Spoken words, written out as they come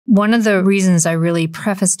One of the reasons I really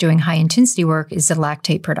preface doing high intensity work is the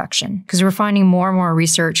lactate production, because we're finding more and more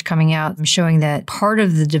research coming out showing that part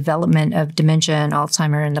of the development of dementia and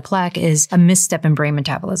Alzheimer and the plaque is a misstep in brain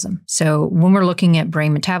metabolism. So when we're looking at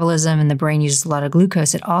brain metabolism and the brain uses a lot of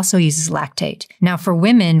glucose, it also uses lactate. Now for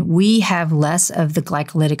women, we have less of the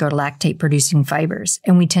glycolytic or lactate producing fibers,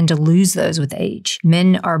 and we tend to lose those with age.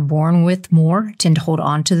 Men are born with more, tend to hold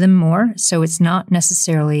on to them more, so it's not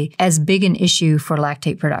necessarily as big an issue for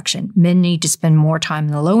lactate production. Men need to spend more time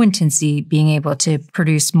in the low intensity being able to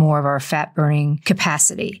produce more of our fat burning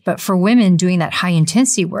capacity. But for women, doing that high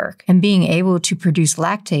intensity work and being able to produce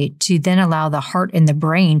lactate to then allow the heart and the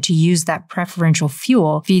brain to use that preferential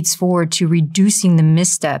fuel feeds forward to reducing the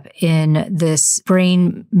misstep in this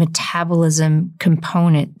brain metabolism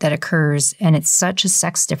component that occurs. And it's such a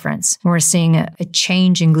sex difference. We're seeing a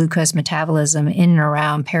change in glucose metabolism in and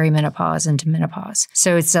around perimenopause into menopause.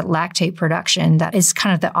 So it's that lactate production that is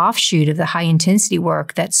kind of the offshoot of the high intensity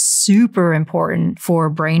work that's super important for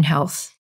brain health.